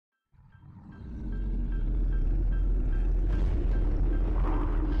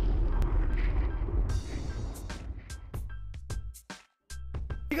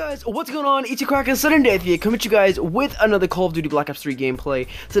Hey guys, what's going on? It's your cracker Sudden Death here, coming at you guys with another Call of Duty Black Ops 3 gameplay.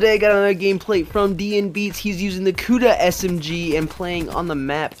 Today I got another gameplay from DN Beats. He's using the Kuda SMG and playing on the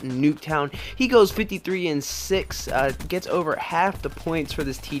map Nuketown. He goes 53 and 6, gets over half the points for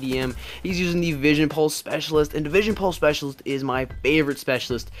this TDM. He's using the Vision Pulse Specialist, and the Vision Pulse Specialist is my favorite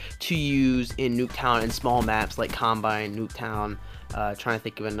specialist to use in Nuketown and small maps like Combine, Nuketown. Trying to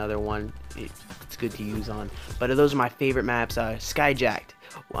think of another one it's good to use on, but those are my favorite maps. Skyjacked,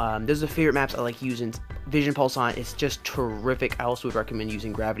 those are the favorite maps I like using Vision Pulse on. It's just terrific. I also would recommend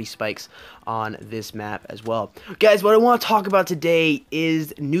using Gravity Spikes on this map as well. Guys, what I want to talk about today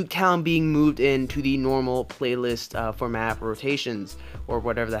is Nuketown being moved into the normal playlist for map rotations, or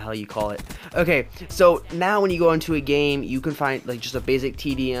whatever the hell you call it. Okay, so now when you go into a game, you can find like just a basic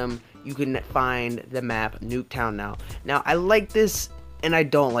TDM. You can find the map Nuketown now. Now, I like this and I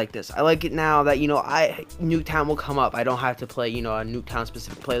don't like this. I like it now that, Nuketown will come up. I don't have to play, a Nuketown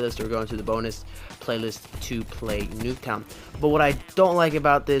specific playlist or go into the bonus playlist to play Nuketown. But what I don't like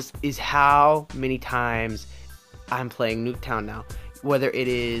about this is how many times I'm playing Nuketown now. Whether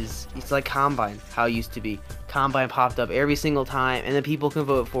it's like Combine, how it used to be. Combine popped up every single time and then people can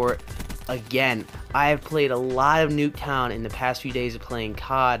vote for it. Again, I have played a lot of Nuketown in the past few days of playing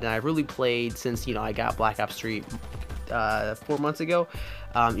COD, and I've really played since, I got Black Ops 3 4 months ago.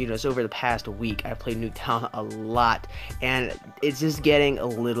 It's over the past week. I played Nuketown a lot, and it's just getting a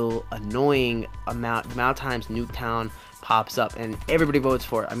little annoying the amount of times Nuketown pops up, and everybody votes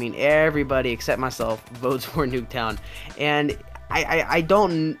for it. I mean, everybody except myself votes for Nuketown, and I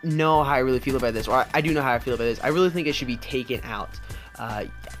don't know how I really feel about this, or I do know how I feel about this. I really think it should be taken out.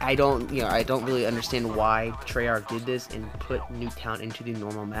 I don't really understand why Treyarch did this and put Nuketown into the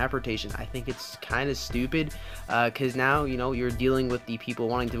normal map rotation. I think it's kind of stupid, because now, you're dealing with the people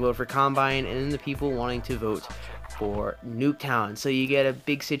wanting to vote for Combine and then the people wanting to vote for Nuketown. So you get a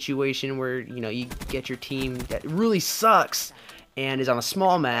big situation where, you get your team that really sucks and is on a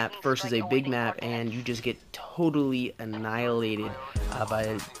small map versus a big map, and you just get totally annihilated by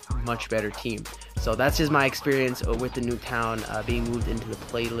a much better team. So that's just my experience with the Nuketown being moved into the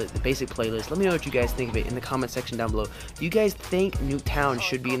playlist, the basic playlist. Let me know what you guys think of it in the comment section down below. Do you guys think Nuketown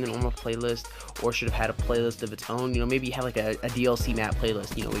should be in the normal playlist, or should have had a playlist of its own? Maybe you have like a DLC map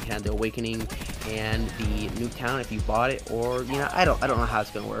playlist. We can have the Awakening and the Nuketown if you bought it, or I don't know how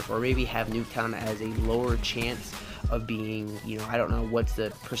it's gonna work. Or maybe have Nuketown as a lower chance of being, I don't know what's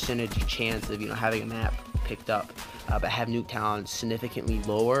the percentage chance of having a map picked up, but have Nuketown significantly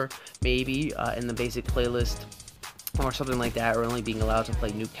lower, maybe in the basic playlist or something like that, or only being allowed to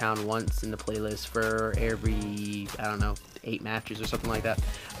play Nuketown once in the playlist for every, I don't know, 8 matches or something like that.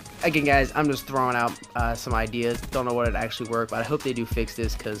 Again, guys, I'm just throwing out some ideas. Don't know what it actually work, but I hope they do fix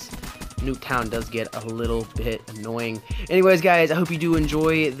this, because Nuketown does get a little bit annoying. Anyways, guys, I hope you do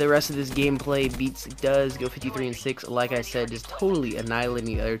enjoy the rest of this gameplay. Beats does go 53 and 6, like I said, just totally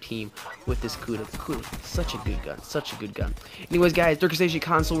annihilating the other team with this Kuda. Kuda, such a good gun, such a good gun. Anyways, guys, Darker Station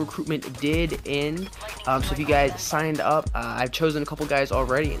console recruitment did end. So if you guys signed up, I've chosen a couple guys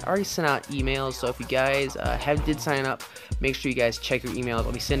already and already sent out emails. So if you guys did sign up, make sure you guys check your emails.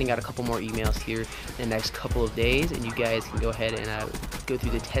 I'll be sending out a couple more emails here in the next couple of days, and you guys can go ahead and go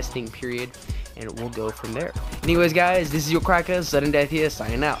through the testing period, and we'll go from there. Anyways, guys, this is your cracker Sudden Death here,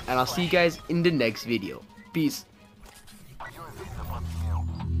 signing out, and I'll see you guys in the next video. Peace.